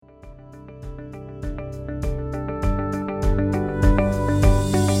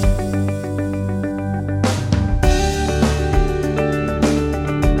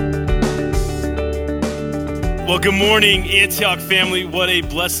Well, good morning, Antioch family. What a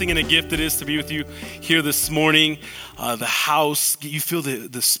blessing and a gift it is to be with you here this morning. The house, you feel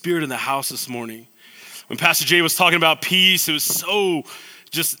the spirit in the house this morning. When Pastor Jay was talking about peace, it was so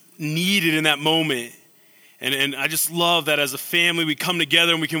just needed in that moment. And I just love that as a family, we come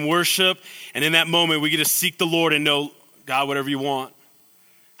together and we can worship. And in that moment, we get to seek the Lord and know, God, whatever you want.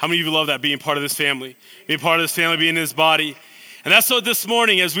 How many of you love that, being part of this family? Being part of this family, being in this body. And that's what this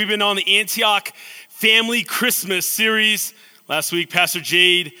morning, as we've been on the Antioch Family Christmas series. Last week, Pastor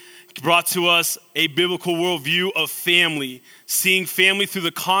Jade brought to us a biblical worldview of family, seeing family through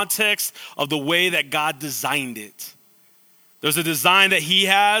the context of the way that God designed it. There's a design that he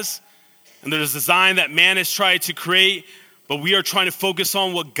has, and there's a design that man has tried to create, but we are trying to focus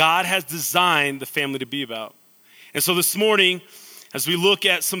on what God has designed the family to be about. And so this morning, as we look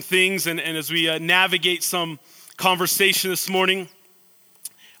at some things and as we navigate some conversation this morning,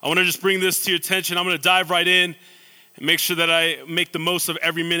 I want to just bring this to your attention. I'm going to dive right in and make sure that I make the most of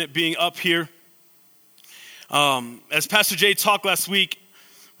every minute being up here. As Pastor Jay talked last week,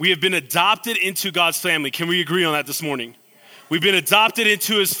 we have been adopted into God's family. Can we agree on that this morning? We've been adopted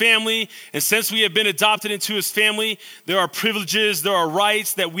into his family, and since we have been adopted into his family, there are privileges, there are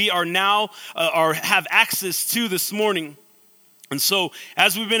rights that we are now have access to this morning. And so,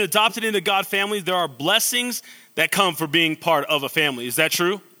 as we've been adopted into God's family, there are blessings that come for being part of a family. Is that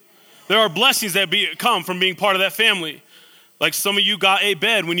true? There are blessings that come from being part of that family. Like some of you got a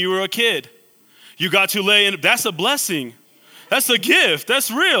bed when you were a kid. You got to lay in. That's a blessing. That's a gift.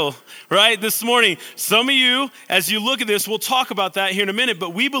 That's real, right? This morning, some of you, as you look at this, we'll talk about that here in a minute,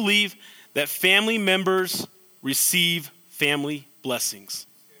 but we believe that family members receive family blessings.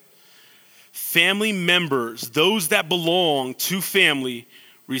 Family members, those that belong to family,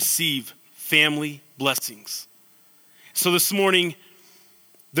 receive family blessings. So this morning,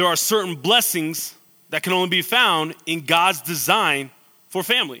 there are certain blessings that can only be found in God's design for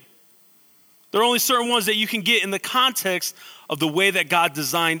family. There are only certain ones that you can get in the context of the way that God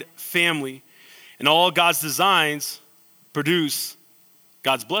designed family. And all God's designs produce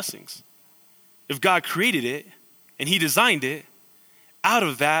God's blessings. If God created it and he designed it, out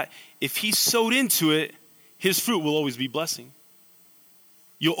of that, if he sowed into it, his fruit will always be blessing.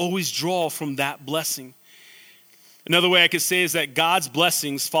 You'll always draw from that blessing. Another way I could say is that God's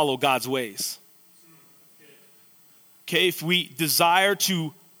blessings follow God's ways. Okay, if we desire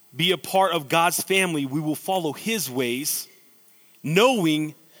to be a part of God's family, we will follow his ways,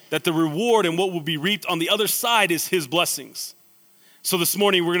 knowing that the reward and what will be reaped on the other side is his blessings. So this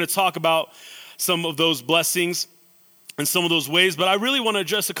morning, we're going to talk about some of those blessings and some of those ways, but I really want to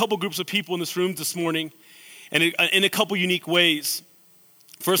address a couple groups of people in this room this morning and in a couple unique ways.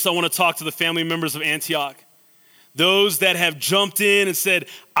 First, I want to talk to the family members of Antioch. Those that have jumped in and said,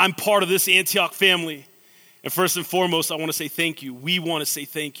 I'm part of this Antioch family. And first and foremost, I want to say thank you. We want to say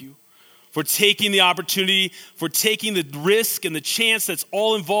thank you for taking the opportunity, for taking the risk and the chance that's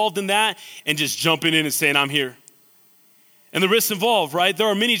all involved in that and just jumping in and saying, I'm here. And the risks involved, right? There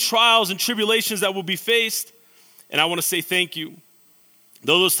are many trials and tribulations that will be faced. And I want to say thank you.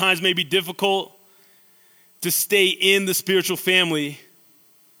 Though those times may be difficult to stay in the spiritual family,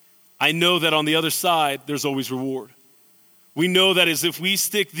 I know that on the other side, there's always reward. We know that as if we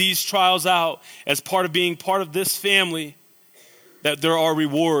stick these trials out as part of being part of this family, that there are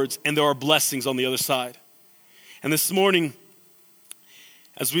rewards and there are blessings on the other side. And this morning,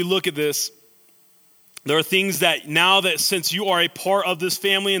 as we look at this, there are things that now that since you are a part of this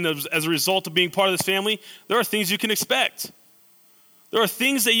family and as a result of being part of this family, there are things you can expect. There are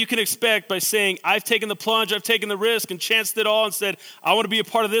things that you can expect by saying, I've taken the plunge, I've taken the risk and chanced it all and said, I want to be a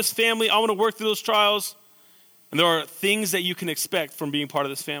part of this family. I want to work through those trials. And there are things that you can expect from being part of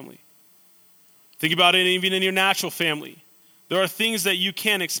this family. Think about it even in your natural family. There are things that you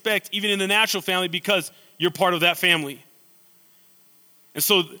can expect even in the natural family because you're part of that family. And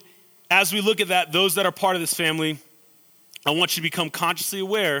so as we look at that, those that are part of this family, I want you to become consciously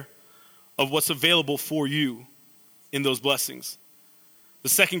aware of what's available for you in those blessings. The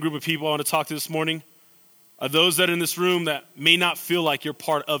second group of people I want to talk to this morning are those that are in this room that may not feel like you're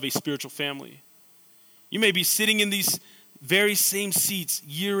part of a spiritual family. You may be sitting in these very same seats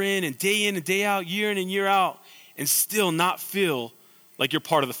year in and day out, year in and year out, and still not feel like you're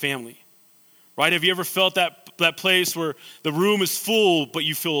part of the family. Right? Have you ever felt that place where the room is full, but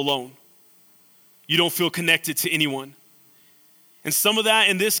you feel alone? You don't feel connected to anyone. And some of that,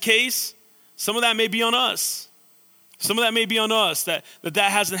 in this case, some of that may be on us. Some of that may be on us, that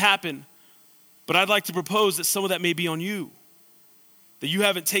hasn't happened. But I'd like to propose that some of that may be on you. That you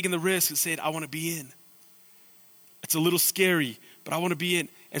haven't taken the risk and said, I want to be in. It's a little scary, but I want to be in.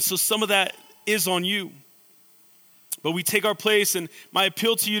 And so some of that is on you. But we take our place, and my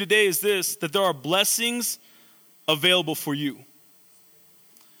appeal to you today is this, that there are blessings available for you.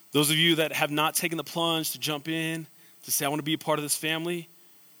 Those of you that have not taken the plunge to jump in, to say, I want to be a part of this family,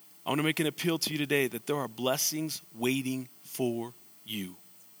 I want to make an appeal to you today that there are blessings waiting for you.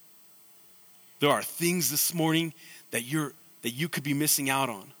 There are things this morning that you could be missing out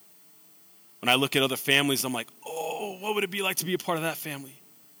on. When I look at other families, I'm like, oh, what would it be like to be a part of that family?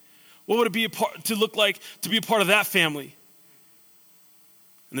 What would it be look like to be a part of that family?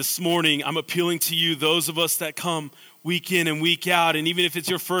 And this morning, I'm appealing to you, those of us that come week in and week out, and even if it's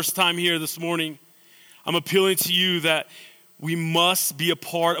your first time here this morning, I'm appealing to you that we must be a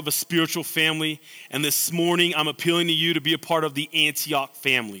part of a spiritual family. And this morning, I'm appealing to you to be a part of the Antioch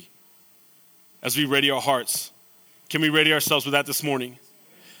family as we ready our hearts. Can we ready ourselves with that this morning?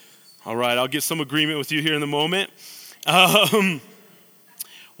 All right, I'll get some agreement with you here in a moment. Why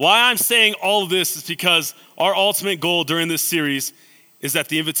I'm saying all of this is because our ultimate goal during this series is that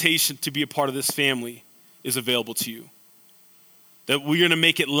the invitation to be a part of this family is available to you. That we're going to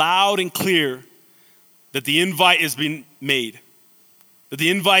make it loud and clear that the invite is being made. That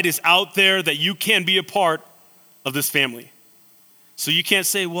the invite is out there, that you can be a part of this family. So you can't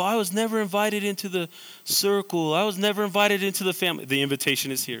say, well, I was never invited into the circle. I was never invited into the family. The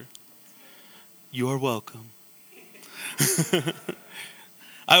invitation is here. You are welcome.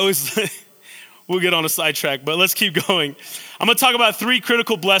 We'll get on a sidetrack, but let's keep going. I'm going to talk about 3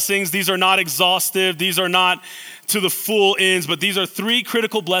 critical blessings. These are not exhaustive. These are not to the full ends, but these are 3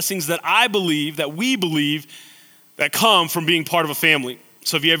 critical blessings that we believe, that come from being part of a family.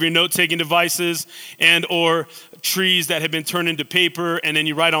 So if you have your note-taking devices and or trees that have been turned into paper and then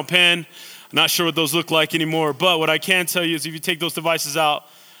you write on pen, I'm not sure what those look like anymore, but what I can tell you is if you take those devices out,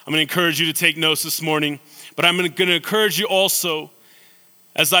 I'm going to encourage you to take notes this morning. But I'm going to encourage you also,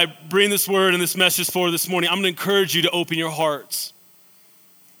 as I bring this word and this message forward this morning, I'm going to encourage you to open your hearts.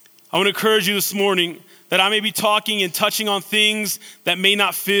 I want to encourage you this morning that I may be talking and touching on things that may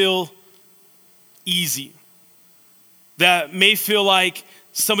not feel easy, that may feel like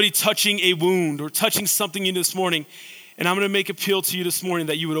somebody touching a wound or touching something in this morning. And I'm going to make appeal to you this morning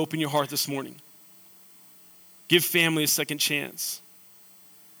that you would open your heart this morning. Give family a second chance.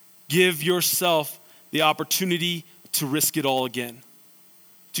 Give yourself the opportunity to risk it all again,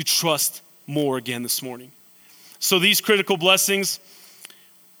 to trust more again this morning. So these critical blessings,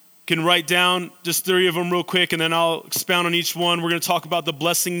 can write down just 3 of them real quick, and then I'll expound on each one. We're going to talk about the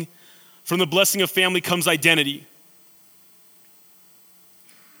blessing. From the blessing of family comes identity.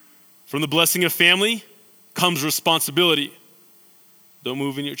 From the blessing of family comes responsibility. Don't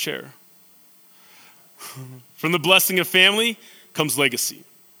move in your chair. From the blessing of family comes legacy.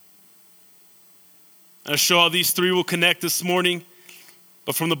 I'll show how these 3 will connect this morning.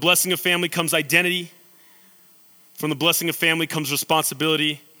 But from the blessing of family comes identity. From the blessing of family comes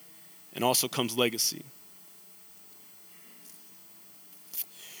responsibility, and also comes legacy.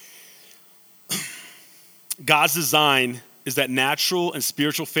 God's design is that natural and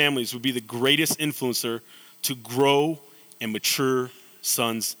spiritual families would be the greatest influencer to grow and mature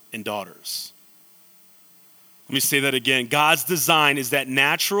sons and daughters. Let me say that again. God's design is that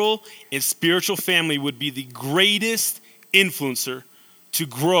natural and spiritual family would be the greatest influencer to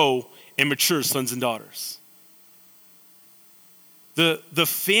grow and mature sons and daughters. The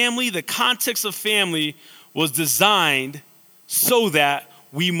family, the context of family was designed so that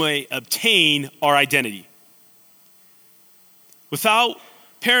we may obtain our identity. Without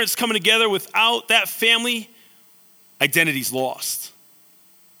parents coming together, without that family, identity's lost.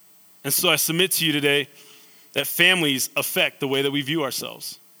 And so I submit to you today that families affect the way that we view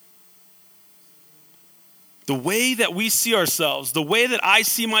ourselves. The way that we see ourselves, the way that I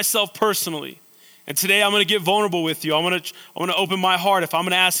see myself personally. And today I'm going to get vulnerable with you. I want to open my heart. If I'm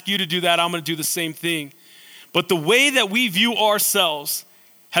going to ask you to do that, I'm going to do the same thing. But the way that we view ourselves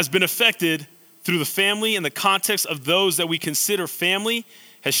has been affected through the family, and the context of those that we consider family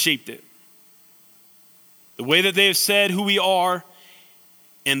has shaped it. The way that they have said who we are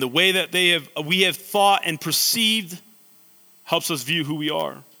and the way that we have thought and perceived helps us view who we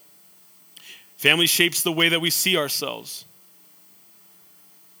are. Family shapes the way that we see ourselves.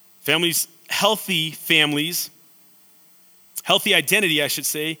 Healthy identity, I should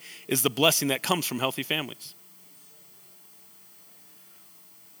say, is the blessing that comes from healthy families.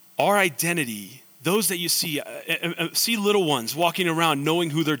 Our identity, those that you see little ones walking around knowing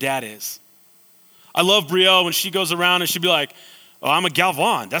who their dad is. I love Brielle when she goes around and she'd be like, oh, I'm a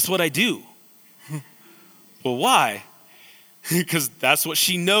Galvan. That's what I do. Well, why? because that's what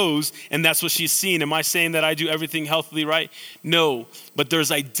she knows and that's what she's seen. Am I saying that I do everything healthily right? No, but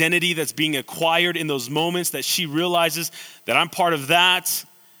there's identity that's being acquired in those moments that she realizes that I'm part of that,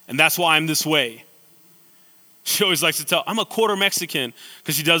 and that's why I'm this way. She always likes to tell, I'm a quarter Mexican,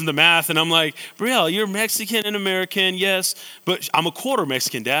 because she does the math, and I'm like, Brielle, you're Mexican and American, yes, but I'm a quarter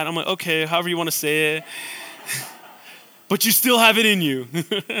Mexican, Dad. I'm like, okay, however you want to say it. But you still have it in you.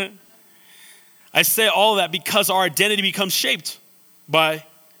 I say all of that because our identity becomes shaped by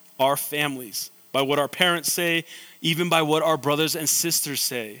our families, by what our parents say, even by what our brothers and sisters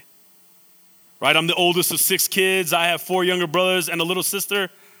say. Right? I'm the oldest of 6 kids. I have 4 younger brothers and a little sister,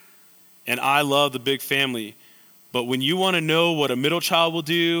 and I love the big family. But when you want to know what a middle child will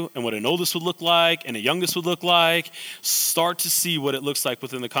do and what an oldest would look like and a youngest would look like, start to see what it looks like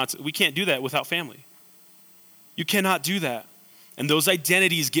within the context. We can't do that without family. You cannot do that. And those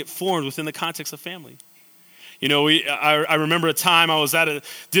identities get formed within the context of family. You know, I remember a time I was at a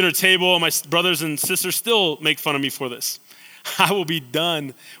dinner table, and my brothers and sisters still make fun of me for this. I will be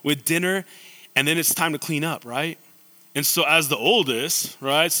done with dinner, and then it's time to clean up, right? And so as the oldest,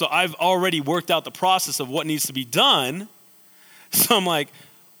 right, so I've already worked out the process of what needs to be done. So I'm like,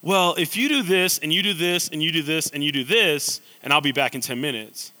 well, if you do this, and you do this, and you do this, and you do this, and I'll be back in 10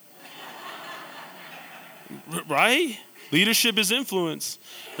 minutes. Right? Leadership is influence.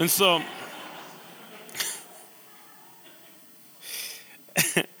 And so,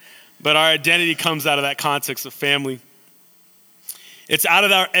 but our identity comes out of that context of family. It's out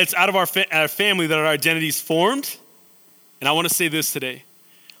of our family that our identity is formed. And I want to say this today.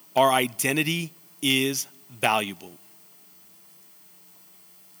 Our identity is valuable.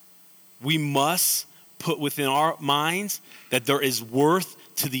 We must put within our minds that there is worth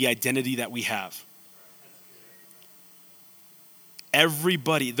to the identity that we have.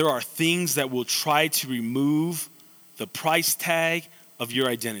 Everybody, there are things that will try to remove the price tag of your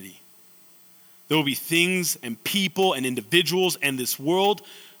identity. There will be things and people and individuals, and this world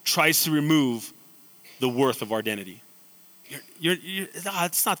tries to remove the worth of our identity.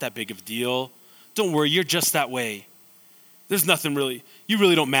 It's not that big of a deal. Don't worry, you're just that way. There's nothing really, you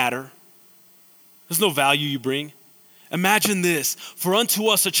really don't matter. There's no value you bring. Imagine this, for unto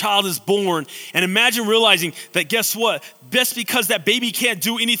us a child is born, and imagine realizing that guess what? Just because that baby can't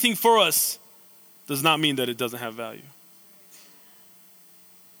do anything for us does not mean that it doesn't have value.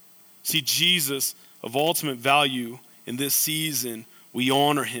 See, Jesus, of ultimate value in this season, we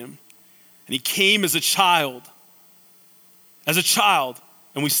honor him. And he came as a child,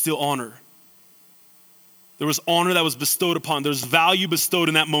 and we still honor. There was honor that was bestowed upon. There's value bestowed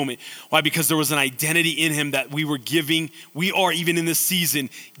in that moment. Why? Because there was an identity in him that we are even in this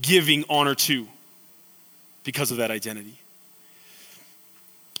season giving honor to because of that identity.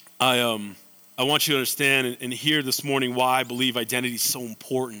 I want you to understand and hear this morning why I believe identity is so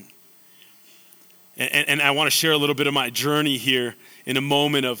important. And I want to share a little bit of my journey here in a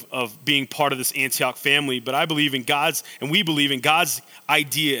moment of being part of this Antioch family. But I believe in we believe in God's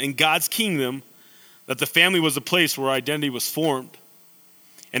idea, in God's kingdom, that the family was a place where identity was formed.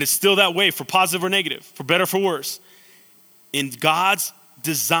 And it's still that way, for positive or negative, for better or for worse. In God's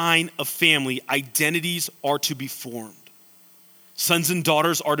design of family, identities are to be formed. Sons and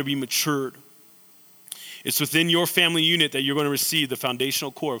daughters are to be matured. It's within your family unit that you're going to receive the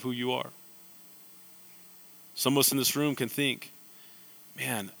foundational core of who you are. Some of us in this room can think,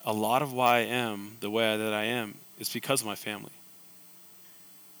 man, a lot of why I am the way that I am is because of my family.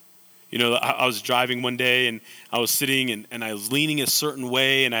 You know, I was driving one day and I was sitting and I was leaning a certain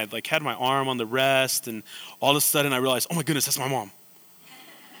way and I had my arm on the rest, and all of a sudden I realized, oh my goodness, that's my mom.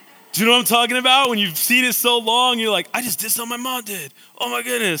 Do you know what I'm talking about? When you've seen it so long, you're like, I just did something my mom did. Oh my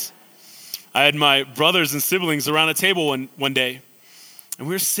goodness. I had my brothers and siblings around a table one day, and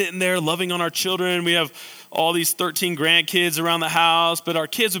we were sitting there loving on our children. We have all these 13 grandkids around the house, but our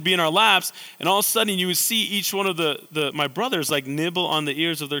kids would be in our laps, and all of a sudden you would see each one of my brothers nibble on the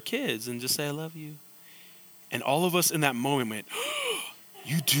ears of their kids and just say, I love you. And all of us in that moment went, oh,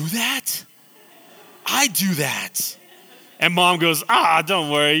 you do that? I do that. And mom goes,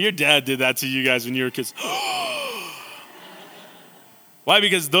 don't worry, your dad did that to you guys when you were kids. Why?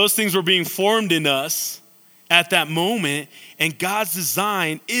 Because those things were being formed in us at that moment, and God's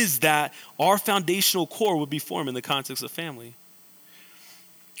design is that our foundational core would be formed in the context of family.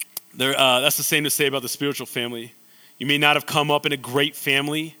 That's the same to say about the spiritual family. You may not have come up in a great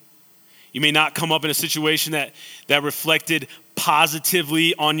family. You may not come up in a situation that reflected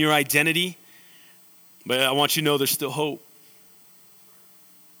positively on your identity, but I want you to know there's still hope.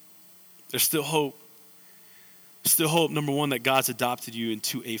 There's still hope. Still hope, number one, that God's adopted you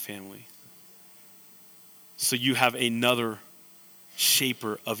into a family. So you have another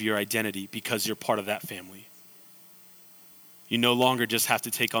shaper of your identity because you're part of that family. You no longer just have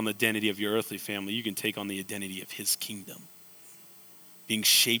to take on the identity of your earthly family. You can take on the identity of his kingdom being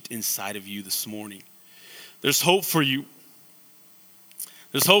shaped inside of you this morning. There's hope for you.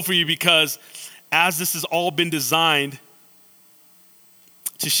 There's hope for you because as this has all been designed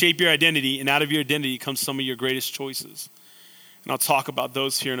to shape your identity, and out of your identity comes some of your greatest choices. And I'll talk about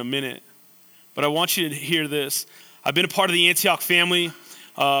those here in a minute. But I want you to hear this. I've been a part of the Antioch family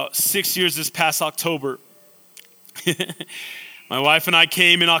 6 years this past October. My wife and I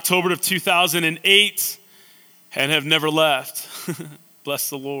came in October of 2008 and have never left.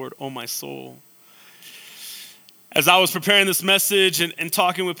 Bless the Lord, oh my soul. As I was preparing this message and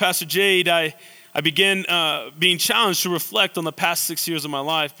talking with Pastor Jade, I began being challenged to reflect on the past 6 years of my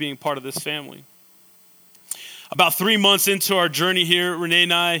life being part of this family. About 3 months into our journey here, Renee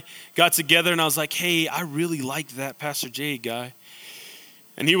and I got together and I was like, hey, I really liked that Pastor Jade guy.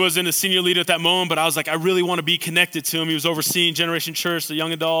 And he wasn't a senior leader at that moment, but I was like, I really want to be connected to him. He was overseeing Generation Church, the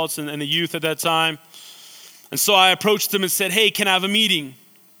young adults and the youth at that time. And so I approached him and said, hey, can I have a meeting?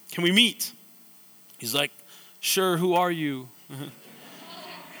 Can we meet? He's like, sure, who are you?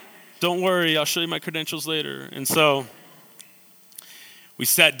 Don't worry, I'll show you my credentials later. And so we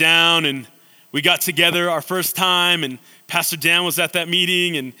sat down and we got together our first time, and Pastor Dan was at that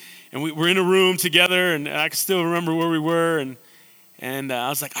meeting, and we were in a room together, and I can still remember where we were, and I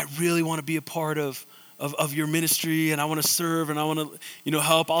was like, I really want to be a part of your ministry, and I want to serve, and I want to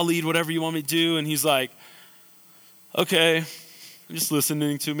help. I'll lead whatever you want me to do. And he's like, okay, I'm just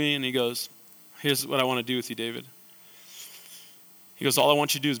listening to me, and he goes, here's what I want to do with you, David. He goes, all I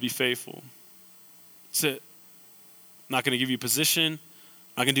want you to do is be faithful. That's it. I'm not going to give you a position. I'm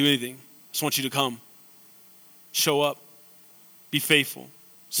not going to do anything. I just want you to come. Show up. Be faithful.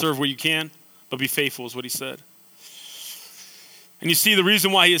 Serve where you can, but be faithful is what he said. And you see the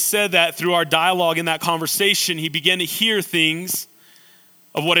reason why he has said that through our dialogue in that conversation, he began to hear things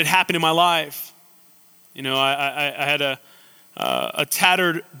of what had happened in my life. I had a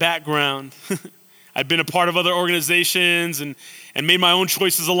tattered background. I'd been a part of other organizations and made my own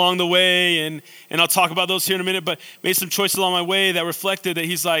choices along the way. And I'll talk about those here in a minute, but made some choices along my way that reflected that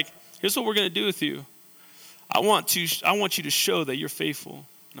he's like, here's what we're going to do with you. I want you to show that you're faithful.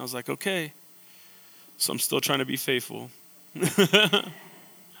 And I was like, okay. So I'm still trying to be faithful.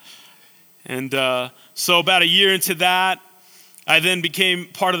 And so about a year into that, I then became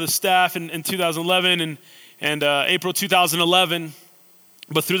part of the staff in 2011 and April 2011.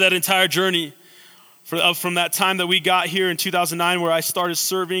 But through that entire journey, from that time that we got here in 2009, where I started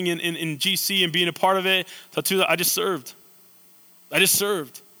serving in GC and being a part of it, I just served. I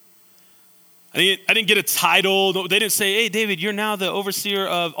didn't get a title. They didn't say, hey, David, you're now the overseer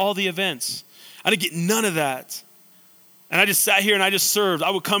of all the events. I didn't get none of that. And I just sat here and I just served.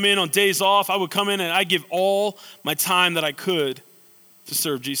 I would come in on days off. I would come in and I'd give all my time that I could to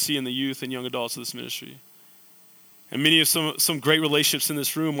serve GC and the youth and young adults of this ministry. And many of some great relationships in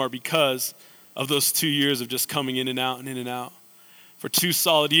this room are because of those 2 years of just coming in and out and in and out. For 2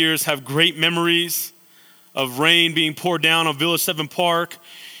 solid years, have great memories of rain being poured down on Village 7 Park.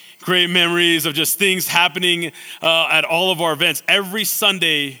 Great memories of just things happening at all of our events. Every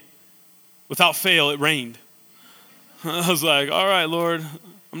Sunday, without fail, it rained. I was like, all right, Lord,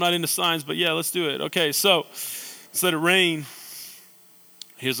 I'm not into signs, but yeah, let's do it. Okay, so let's let it rain.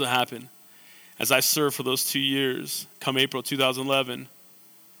 Here's what happened. As I served for those 2 years, come April 2011,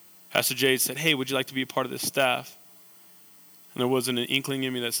 Pastor Jade said, hey, would you like to be a part of this staff? And there wasn't an inkling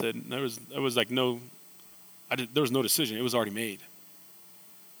in me that said, there was no decision. It was already made.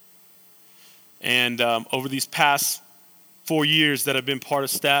 And over these past 4 years that I've been part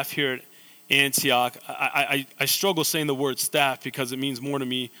of staff here at Antioch, I struggle saying the word staff because it means more to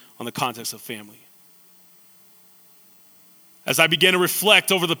me on the context of family. As I began to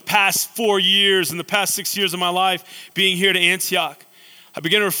reflect over the past 4 years and the past 6 years of my life being here at Antioch, I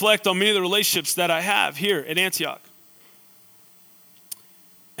began to reflect on many of the relationships that I have here at Antioch.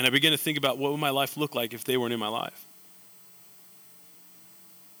 And I began to think about what would my life look like if they weren't in my life.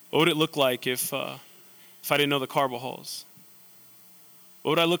 What would it look like if I didn't know the Carvajols?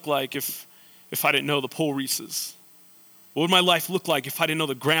 What would I look like if I didn't know the Polreeses? What would my life look like if I didn't know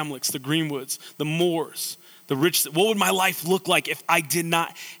the Gramlicks, the Greenwoods, the Moores, the Rich? What would my life look like if I did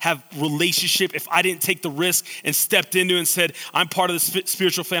not have relationship, if I didn't take the risk and stepped into it and said, I'm part of the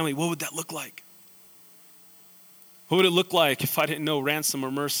spiritual family? What would that look like? What would it look like if I didn't know Ransom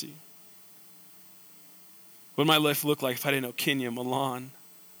or Mercy? What would my life look like if I didn't know Kenya, Milan,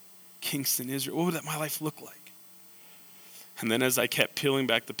 Kingston, Israel? What would my life look like? And then as I kept peeling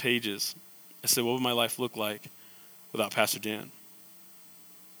back the pages, I said, what would my life look like without Pastor Dan?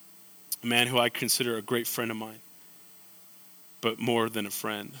 a man who I consider a great friend of mine, but more than a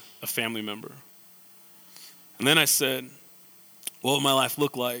friend, a family member. And then I said, what would my life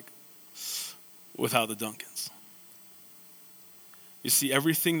look like without the Duncans? You see,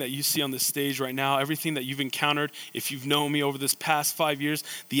 everything that you see on this stage right now, everything that you've encountered, if you've known me over this past 5 years,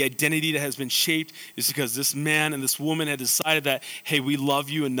 the identity that has been shaped is because this man and this woman had decided that, hey, we love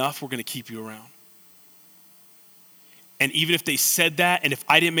you enough, we're going to keep you around. And even if they said that, and if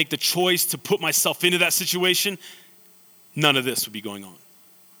I didn't make the choice to put myself into that situation, none of this would be going on.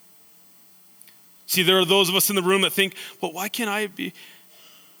 See, there are those of us in the room that think, well, why can't I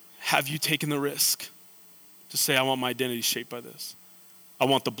have you taken the risk to say, I want my identity shaped by this? I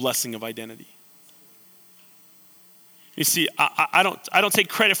want the blessing of identity. You see, I don't take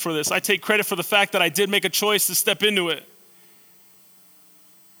credit for this. I take credit for the fact that I did make a choice to step into it.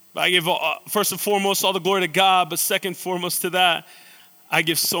 I give first and foremost all the glory to God, but second foremost to that, I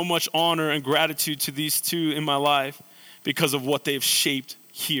give so much honor and gratitude to these two in my life because of what they've shaped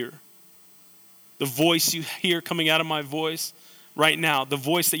here. The voice you hear coming out of my voice right now, the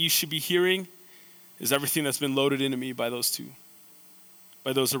voice that you should be hearing is everything that's been loaded into me by those two,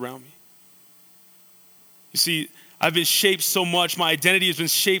 by those around me. You see, I've been shaped so much, my identity has been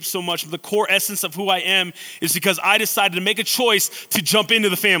shaped so much, the core essence of who I am is because I decided to make a choice to jump into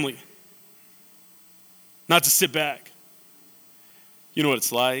the family, not to sit back. You know what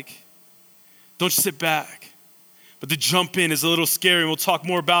it's like. Don't sit back. But to jump in is a little scary, and we'll talk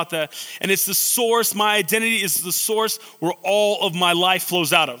more about that. And it's the source, my identity is the source where all of my life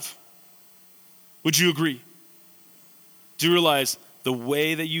flows out of. Would you agree? Do you realize the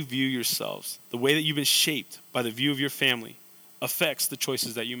way that you view yourselves, the way that you've been shaped by the view of your family affects the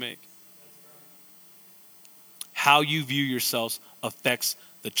choices that you make? How you view yourselves affects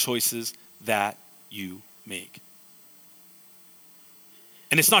the choices that you make.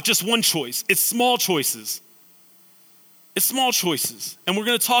 And it's not just one choice, it's small choices. It's small choices. And we're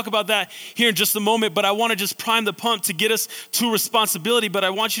going to talk about that here in just a moment, but I want to just prime the pump to get us to responsibility. But I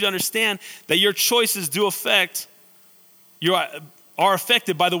want you to understand that your choices are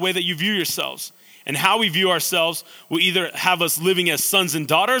affected by the way that you view yourselves. And how we view ourselves will either have us living as sons and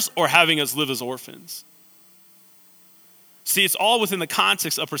daughters or having us live as orphans. See, it's all within the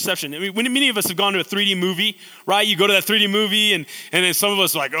context of perception. I mean, many of us have gone to a 3D movie, right? You go to that 3D movie and then some of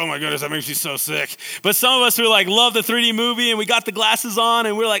us are like, oh my goodness, that makes me so sick. But some of us are like, love the 3D movie and we got the glasses on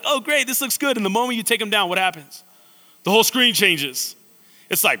and we're like, oh great, this looks good. And the moment you take them down, what happens? The whole screen changes.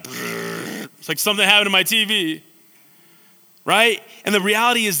 It's like something happened to my TV, right? And the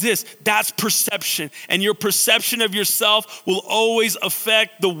reality is this, that's perception. And your perception of yourself will always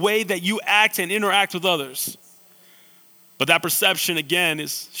affect the way that you act and interact with others. But that perception, again,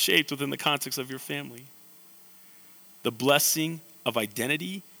 is shaped within the context of your family. The blessing of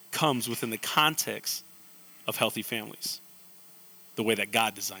identity comes within the context of healthy families, the way that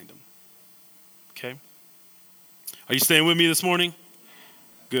God designed them. Okay? Are you staying with me this morning?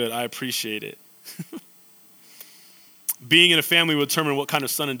 Good, I appreciate it. Being in a family will determine what kind of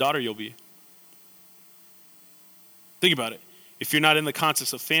son and daughter you'll be. Think about it. If you're not in the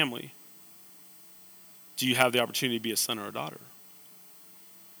context of family, do you have the opportunity to be a son or a daughter?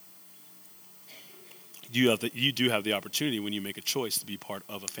 You do have the opportunity when you make a choice to be part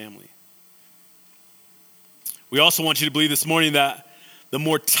of a family. We also want you to believe this morning that the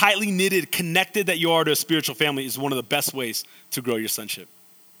more tightly knitted, connected that you are to a spiritual family is one of the best ways to grow your sonship.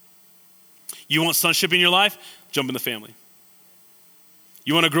 You want sonship in your life? Jump in the family.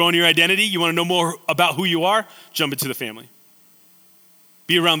 You want to grow in your identity? You want to know more about who you are? Jump into the family.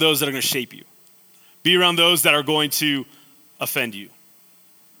 Be around those that are going to shape you. Be around those that are going to offend you.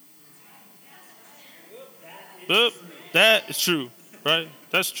 That is true, right?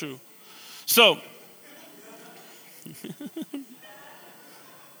 That's true. So,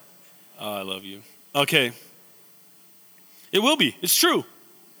 oh, I love you. Okay. It will be. It's true.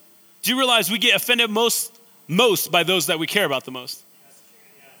 Do you realize we get offended most by those that we care about the most?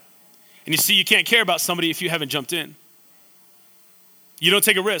 And you see, you can't care about somebody if you haven't jumped in. You don't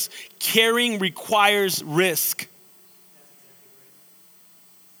take a risk. Caring requires risk.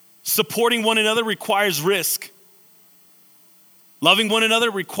 Supporting one another requires risk. Loving one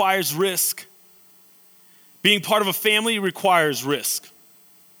another requires risk. Being part of a family requires risk.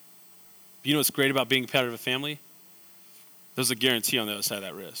 You know what's great about being part of a family? There's a guarantee on the other side of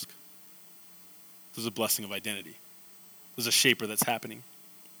that risk. There's a blessing of identity. There's a shaper that's happening.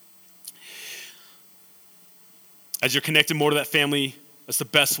 As you're connected more to that family, that's the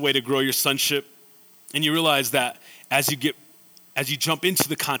best way to grow your sonship. And you realize that as you jump into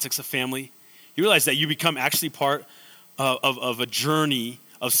the context of family, you realize that you become actually part of a journey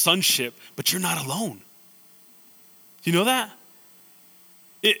of sonship, but you're not alone. Do you know that?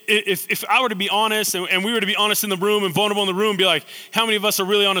 If I were to be honest, and we were to be honest in the room and vulnerable in the room, be like, how many of us are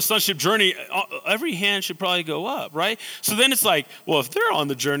really on a sonship journey? Every hand should probably go up, right? So then it's like, well, if they're on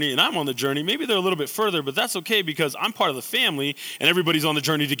the journey and I'm on the journey, maybe they're a little bit further, but that's okay because I'm part of the family and everybody's on the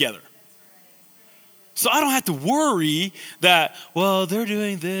journey together. So I don't have to worry that, well, they're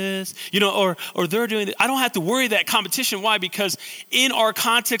doing this, or they're doing this. I don't have to worry that competition. Why? Because in our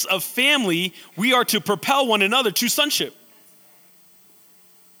context of family, we are to propel one another to sonship.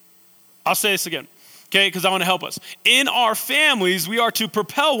 I'll say this again, okay, because I want to help us. In our families, we are to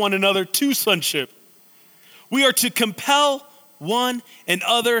propel one another to sonship. We are to compel one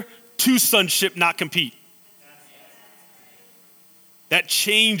another to sonship, not compete. That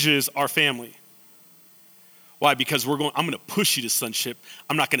changes our family. Why? Because I'm going to push you to sonship.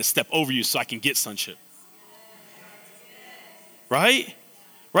 I'm not going to step over you so I can get sonship. Right?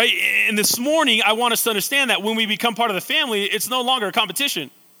 Right? And this morning, I want us to understand that when we become part of the family, it's no longer a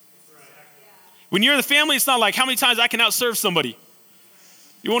competition. When you're in the family, it's not like how many times I can outserve somebody.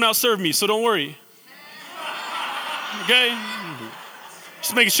 You won't outserve me, so don't worry. Okay?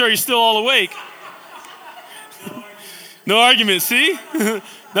 Just making sure you're still all awake. No argument, see?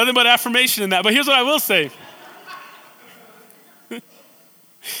 Nothing but affirmation in that. But here's what I will say.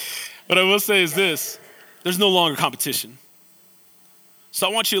 What I will say is this. There's no longer competition. So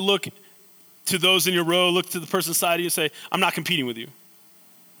I want you to look to those in your row, look to the person beside you and say, I'm not competing with you.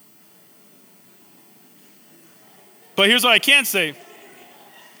 But here's what I can say.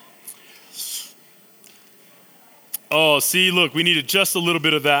 Oh, see, look, we needed just a little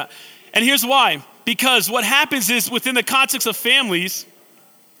bit of that. And here's why. Because what happens is within the context of families,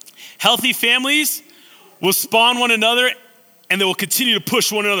 healthy families will spawn one another and they will continue to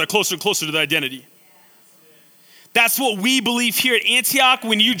push one another closer and closer to their identity. That's what we believe here at Antioch.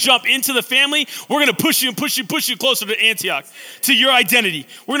 When you jump into the family, we're going to push you and push you closer to Antioch, to your identity.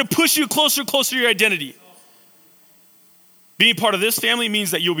 We're going to push you closer and closer to your identity. Being part of this family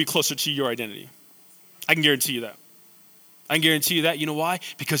means that you'll be closer to your identity. I can guarantee you that. I can guarantee you that. You know why?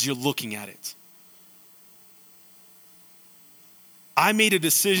 Because you're looking at it. I made a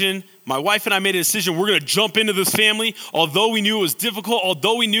decision, my wife and I made a decision, we're going to jump into this family, although we knew it was difficult,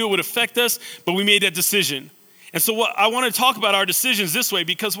 although we knew it would affect us, but we made that decision. And so I want to talk about our decisions this way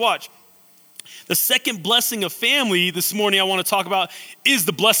because watch, the second blessing of family this morning I want to talk about is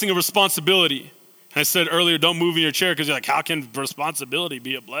the blessing of responsibility. I said earlier, don't move in your chair because you're like, how can responsibility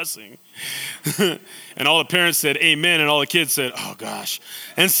be a blessing? And all the parents said, amen. And all the kids said, oh gosh.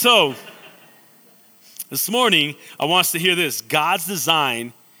 And so this morning, I want us to hear this. God's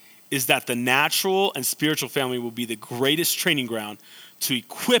design is that the natural and spiritual family will be the greatest training ground to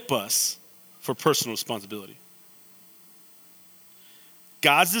equip us for personal responsibility.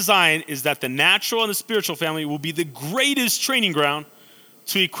 God's design is that the natural and the spiritual family will be the greatest training ground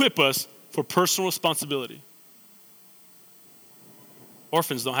to equip us for personal responsibility.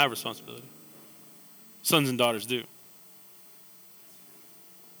 Orphans don't have responsibility. Sons and daughters do.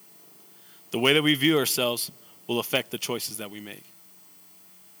 The way that we view ourselves will affect the choices that we make.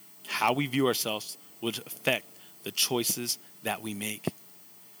 How we view ourselves will affect the choices that we make.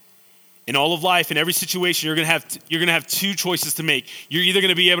 In all of life, in every situation, you're gonna have two choices to make. You're either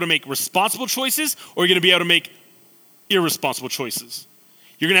gonna be able to make responsible choices or you're gonna be able to make irresponsible choices.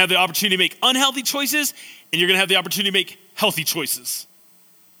 You're going to have the opportunity to make unhealthy choices, and you're going to have the opportunity to make healthy choices.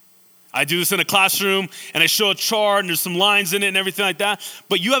 I do this in a classroom, and I show a chart, and there's some lines in it and everything like that.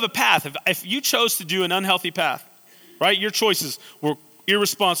 But you have a path. If you chose to do an unhealthy path, right, your choices were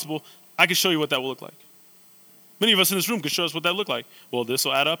irresponsible, I can show you what that will look like. Many of us in this room could show us what that looked like. Well, this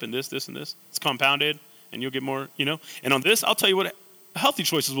will add up, and this, and this. It's compounded, and you'll get more, And on this, I'll tell you what healthy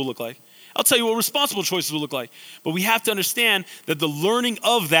choices will look like. I'll tell you what responsible choices will look like. But we have to understand that the learning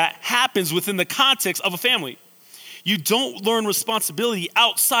of that happens within the context of a family. You don't learn responsibility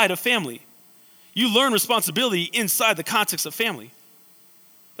outside of family. You learn responsibility inside the context of family.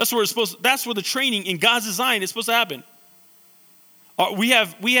 That's where the training in God's design is supposed to happen. We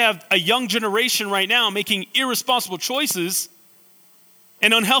have a young generation right now making irresponsible choices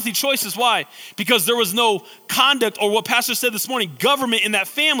and unhealthy choices. Why? Because there was no conduct, or what Pastor said this morning, government in that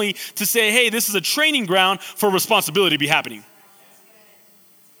family to say, hey, this is a training ground for responsibility to be happening.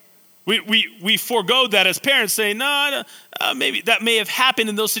 We forego that as parents, saying, no, maybe that may have happened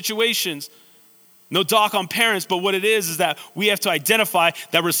in those situations. No dock on parents, but what it is that we have to identify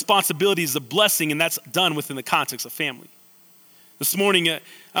that responsibility is a blessing, and that's done within the context of family. This morning,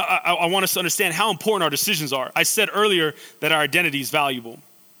 I want us to understand how important our decisions are. I said earlier that our identity is valuable.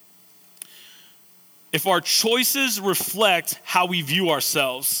 If our choices reflect how we view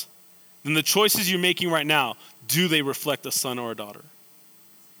ourselves, then the choices you're making right now, do they reflect a son or a daughter?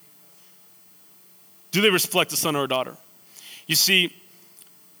 Do they reflect a son or a daughter? You see,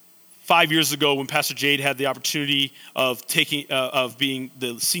 5 years ago when Pastor Jade had the opportunity of being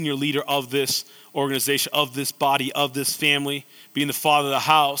the senior leader of this organization, of this body, of this family, being the father of the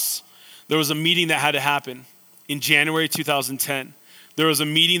house, there was a meeting that had to happen in January 2010. There was a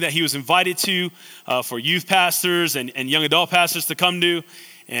meeting that he was invited to for youth pastors and young adult pastors to come to.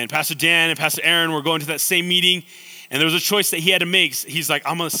 And Pastor Dan and Pastor Aaron were going to that same meeting. And there was a choice that he had to make. He's like,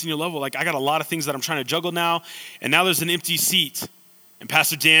 I'm on a senior level. Like, I got a lot of things that I'm trying to juggle now. And now there's an empty seat. And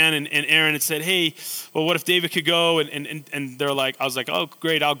Pastor Dan and Aaron had said, hey, well, what if David could go? And they're like, I was like, oh,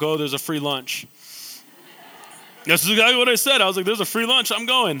 great, I'll go. There's a free lunch. That's exactly what I said. I was like, there's a free lunch. I'm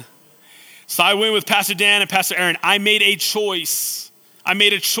going. So I went with Pastor Dan and Pastor Aaron. I made a choice.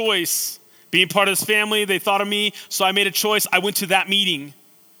 Being part of this family, they thought of me. So I made a choice. I went to that meeting.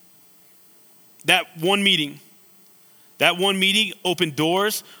 That one meeting opened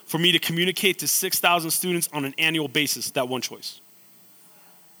doors for me to communicate to 6,000 students on an annual basis. That one choice.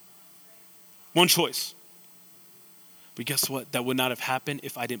 One choice. But guess what? That would not have happened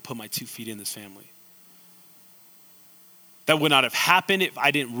if I didn't put my 2 feet in this family. That would not have happened if I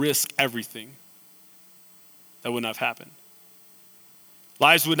didn't risk everything. That would not have happened.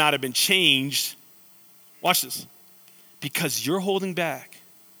 Lives would not have been changed. Watch this. Because you're holding back,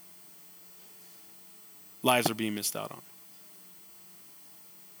 lives are being missed out on.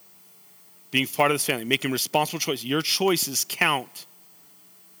 Being part of this family, making responsible choices. Your choices count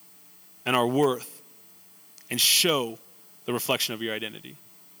and are worth and show the reflection of your identity.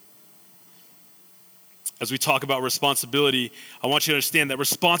 As we talk about responsibility, I want you to understand that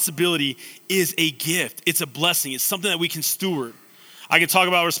responsibility is a gift. It's a blessing. It's something that we can steward. I can talk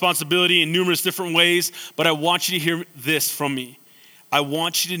about responsibility in numerous different ways, but I want you to hear this from me. I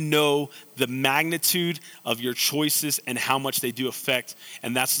want you to know the magnitude of your choices and how much they do affect.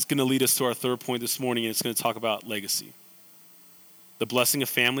 And that's going to lead us to our third point this morning, and it's going to talk about legacy. The blessing of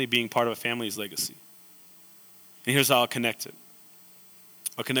family, being part of a family, is legacy. And here's how I'll connect it.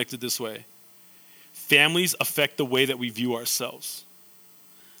 I'll connect it this way. Families affect the way that we view ourselves.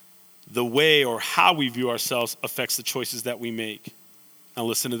 The way or how we view ourselves affects the choices that we make. Now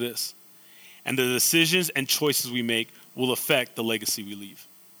listen to this. And the decisions and choices we make will affect the legacy we leave.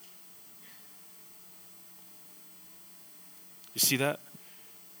 You see that?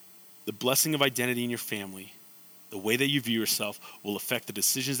 The blessing of identity in your family, the way that you view yourself, will affect the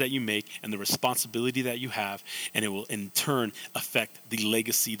decisions that you make and the responsibility that you have, and it will in turn affect the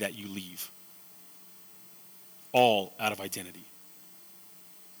legacy that you leave. All out of identity.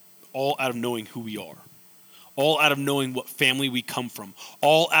 All out of knowing who we are. All out of knowing what family we come from.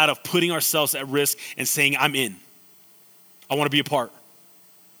 All out of putting ourselves at risk and saying, I'm in. I want to be a part.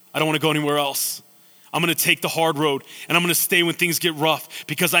 I don't want to go anywhere else. I'm going to take the hard road, and I'm going to stay when things get rough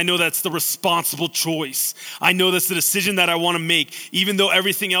because I know that's the responsible choice. I know that's the decision that I want to make, even though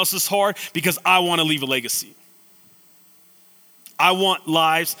everything else is hard, because I want to leave a legacy. I want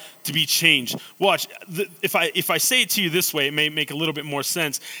lives to be changed. Watch, if I say it to you this way, it may make a little bit more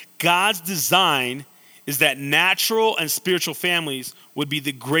sense. God's design is that natural and spiritual families would be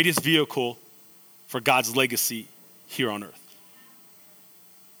the greatest vehicle for God's legacy here on earth.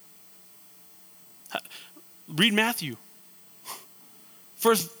 Read Matthew.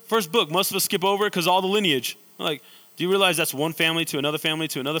 First book. Most of us skip over it because all the lineage. Like, do you realize that's one family to another family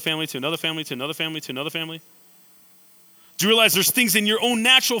to another family to another family to another family to another family? Do you realize there's things in your own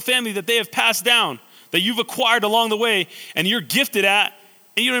natural family that they have passed down, that you've acquired along the way, and you're gifted at,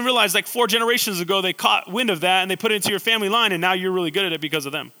 and you don't realize like 4 generations ago they caught wind of that and they put it into your family line, and now you're really good at it because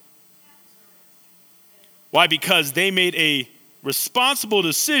of them. Why? Because they made a responsible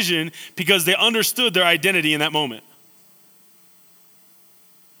decision because they understood their identity in that moment.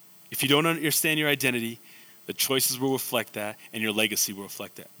 If you don't understand your identity, the choices will reflect that and your legacy will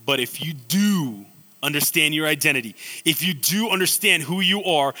reflect that. But if you do understand your identity, if you do understand who you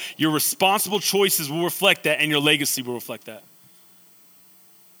are, your responsible choices will reflect that and your legacy will reflect that.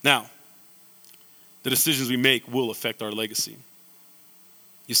 Now, the decisions we make will affect our legacy.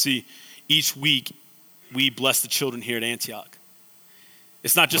 You see, each week we bless the children here at Antioch.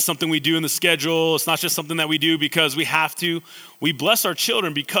 It's not just something we do in the schedule. It's not just something that we do because we have to. We bless our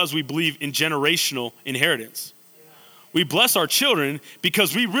children because we believe in generational inheritance. We bless our children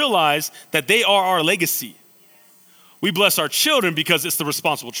because we realize that they are our legacy. We bless our children because it's the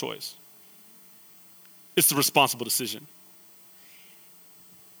responsible choice. It's the responsible decision.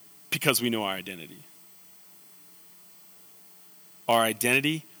 Because we know our identity. Our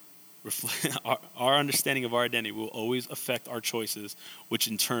identity our understanding of our identity will always affect our choices, which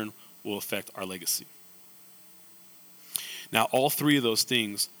in turn will affect our legacy. Now, all three of those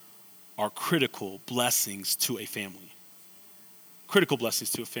things are critical blessings to a family. Critical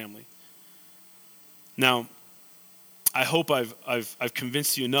blessings to a family. Now, I hope I've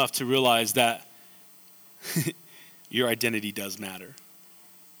convinced you enough to realize that your identity does matter.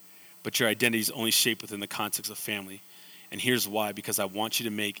 But your identity is only shaped within the context of family. And here's why, because I want you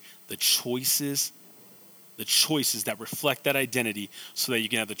to make the choices that reflect that identity so that you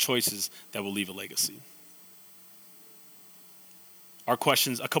can have the choices that will leave a legacy. A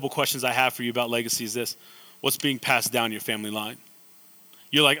couple questions I have for you about legacy is this. What's being passed down your family line?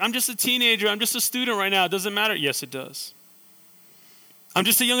 You're like, I'm just a teenager. I'm just a student right now. It doesn't matter. Yes, it does. I'm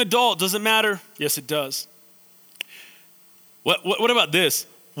just a young adult. Does it matter? Yes, it does. What about this?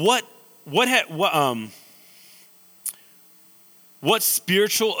 What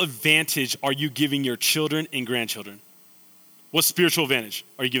spiritual advantage are you giving your children and grandchildren? What spiritual advantage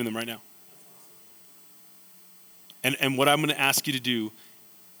are you giving them right now? And what I'm going to ask you to do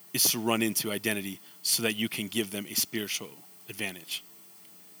is to run into identity so that you can give them a spiritual advantage.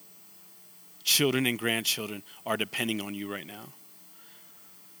 Children and grandchildren are depending on you right now.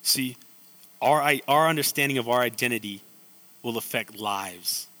 See, our understanding of our identity will affect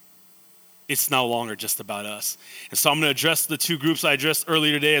lives. It's no longer just about us. And so I'm going to address the two groups I addressed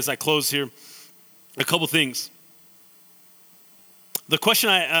earlier today as I close here. A couple things. The question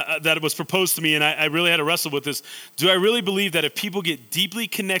that was proposed to me, and I really had to wrestle with this, do I really believe that if people get deeply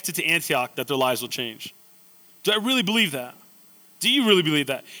connected to Antioch, that their lives will change? Do I really believe that? Do you really believe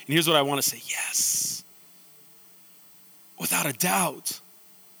that? And here's what I want to say. Yes. Without a doubt.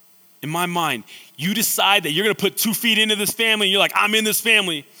 In my mind, you decide that you're going to put 2 feet into this family, and you're like, I'm in this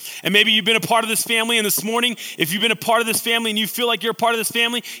family. And maybe you've been a part of this family, and this morning, if you've been a part of this family and you feel like you're a part of this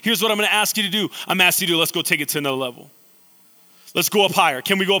family, here's what I'm going to ask you to do. I'm asking you to let's go take it to another level. Let's go up higher.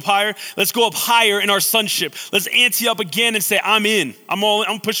 Can we go up higher? Let's go up higher in our sonship. Let's ante up again and say, I'm in.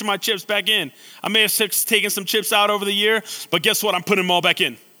 I'm pushing my chips back in. I may have taken some chips out over the year, but guess what? I'm putting them all back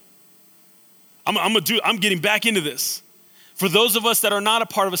in. I'm getting back into this. For those of us that are not a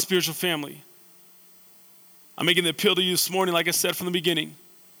part of a spiritual family, I'm making the appeal to you this morning, like I said from the beginning.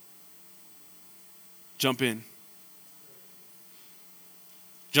 Jump in.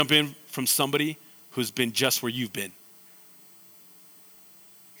 Jump in from somebody who's been just where you've been.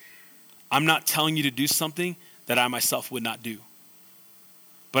 I'm not telling you to do something that I myself would not do.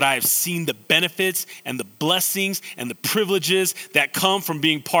 But I have seen the benefits and the blessings and the privileges that come from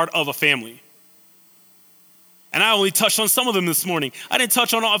being part of a family. And I only touched on some of them this morning. I didn't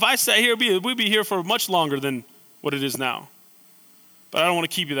touch on all. If I sat here, we'd be here for much longer than what it is now. But I don't want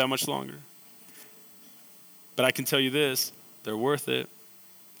to keep you that much longer. But I can tell you this, they're worth it.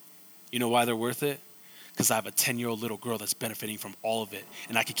 You know why they're worth it? Because I have a 10-year-old little girl that's benefiting from all of it.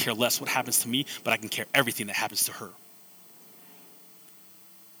 And I could care less what happens to me, but I can care everything that happens to her.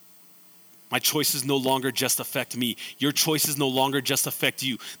 My choices no longer just affect me. Your choices no longer just affect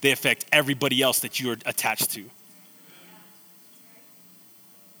you. They affect everybody else that you are attached to.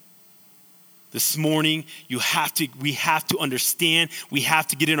 This morning, we have to understand, we have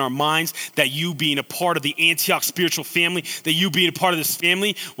to get in our minds that you being a part of the Antioch spiritual family, that you being a part of this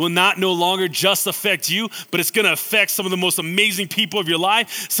family will not no longer just affect you, but it's going to affect some of the most amazing people of your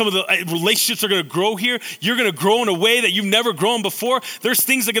life. Some of the relationships are going to grow here. You're going to grow in a way that you've never grown before. There's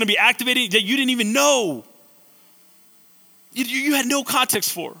things that are going to be activated that you didn't even know. You had no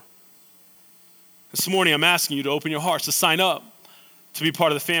context for. This morning, I'm asking you to open your hearts, to sign up, to be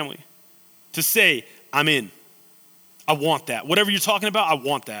part of the family. To say, I'm in. I want that. Whatever you're talking about, I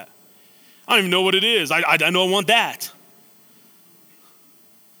want that. I don't even know what it is. I know I want that.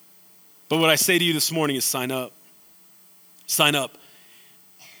 But what I say to you this morning is sign up. Sign up.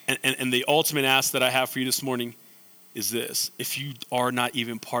 And the ultimate ask that I have for you this morning is this. If you are not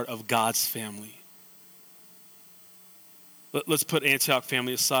even part of God's family, let's put Antioch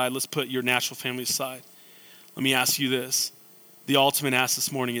family aside. Let's put your natural family aside. Let me ask you this. The ultimate ask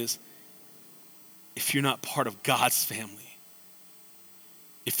this morning is, if you're not part of God's family,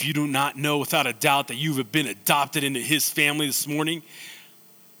 if you do not know without a doubt that you have been adopted into his family this morning,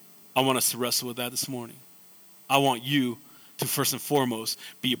 I want us to wrestle with that this morning. I want you to first and foremost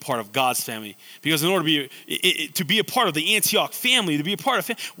be a part of God's family. Because in order to be a part of the Antioch family, to be a part of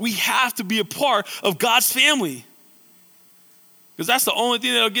family, we have to be a part of God's family. Because that's the only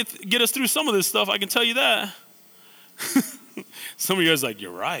thing that'll get us through some of this stuff, I can tell you that. Some of you guys are like, you're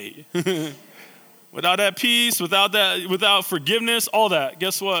right. Without that peace, without forgiveness, all that,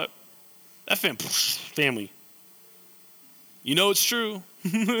 guess what? That family. You know it's true.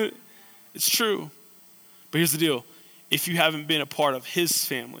 It's true. But here's the deal. If you haven't been a part of his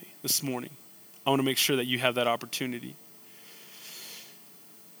family this morning, I want to make sure that you have that opportunity.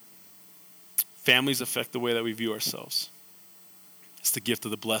 Families affect the way that we view ourselves. It's the gift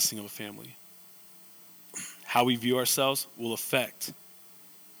of the blessing of a family. How we view ourselves will affect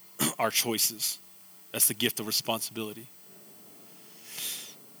our choices. That's the gift of responsibility.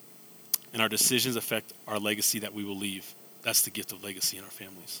 And our decisions affect our legacy that we will leave. That's the gift of legacy in our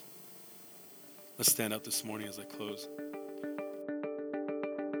families. Let's stand up this morning as I close.